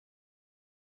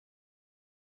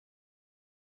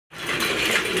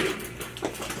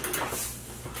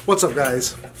What's up,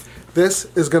 guys? This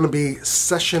is going to be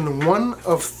session 1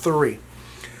 of 3.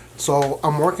 So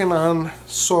I'm working on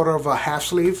sort of a half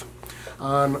sleeve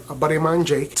on a buddy of mine,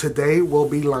 Jake. Today will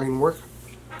be line work,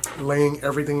 laying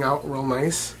everything out real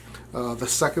nice. The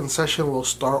second session will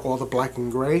start all the black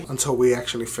and gray until we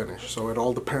actually finish. So it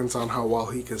all depends on how well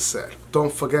he can set.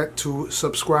 Don't forget to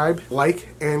subscribe, like,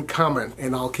 and comment,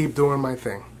 and I'll keep doing my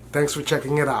thing. Thanks for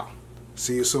checking it out.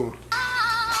 See you soon.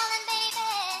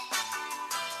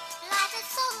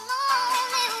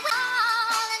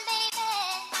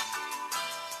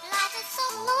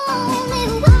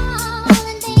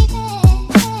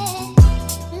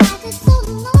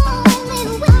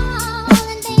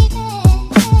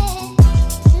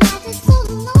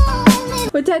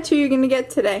 What tattoo are you gonna get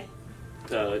today?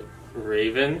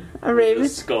 Raven. A raven?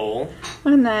 With a skull.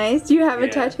 Oh, nice. Do you have a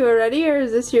tattoo already, or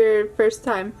is this your first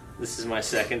time? This is my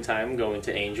second time going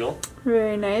to Angel.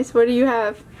 Very nice. What do you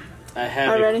have? I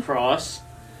have a cross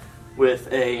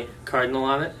with a cardinal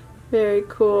on it. Very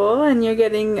cool. And you're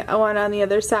getting one on the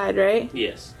other side, right?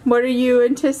 Yes. What are you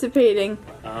anticipating?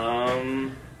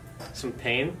 Some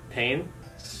pain.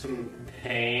 Some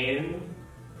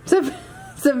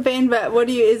pain, but what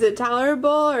do you, is it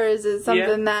tolerable, or is it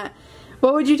something that,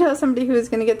 what would you tell somebody who's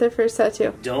going to get their first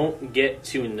tattoo? Don't get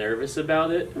too nervous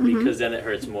about it, because then it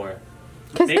hurts more.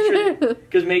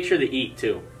 Make sure to eat,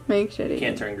 too. Make sure to eat.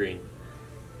 Can't turn green.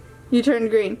 You turn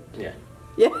green? Yeah.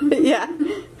 Yeah, yeah.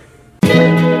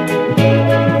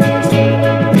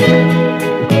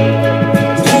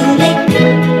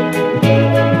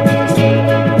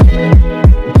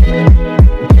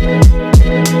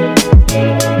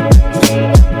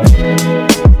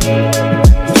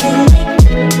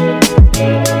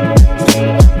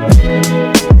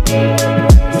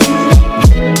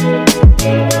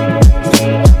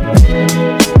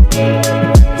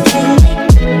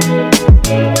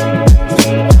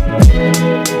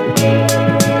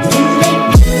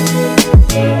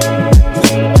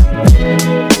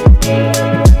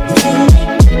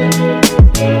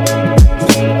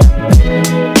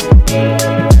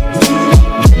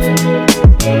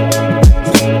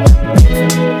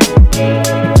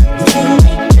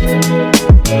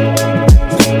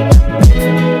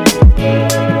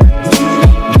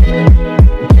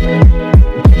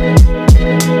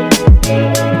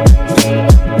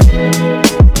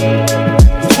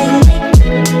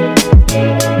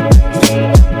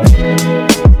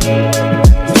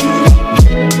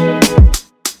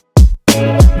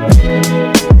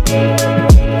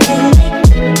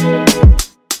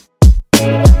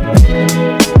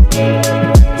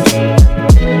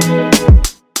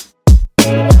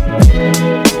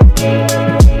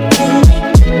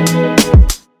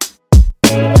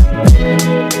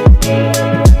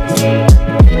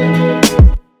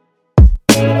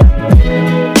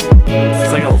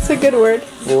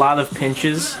 A lot of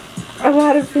pinches. A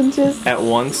lot of pinches. At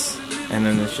once, and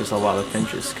then it's just a lot of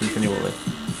pinches continually.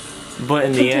 But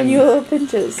in the end... Continual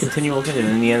pinches. Continual pinches.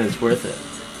 In the end, it's worth it.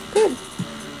 Good.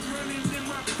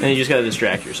 And you just gotta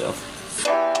distract yourself.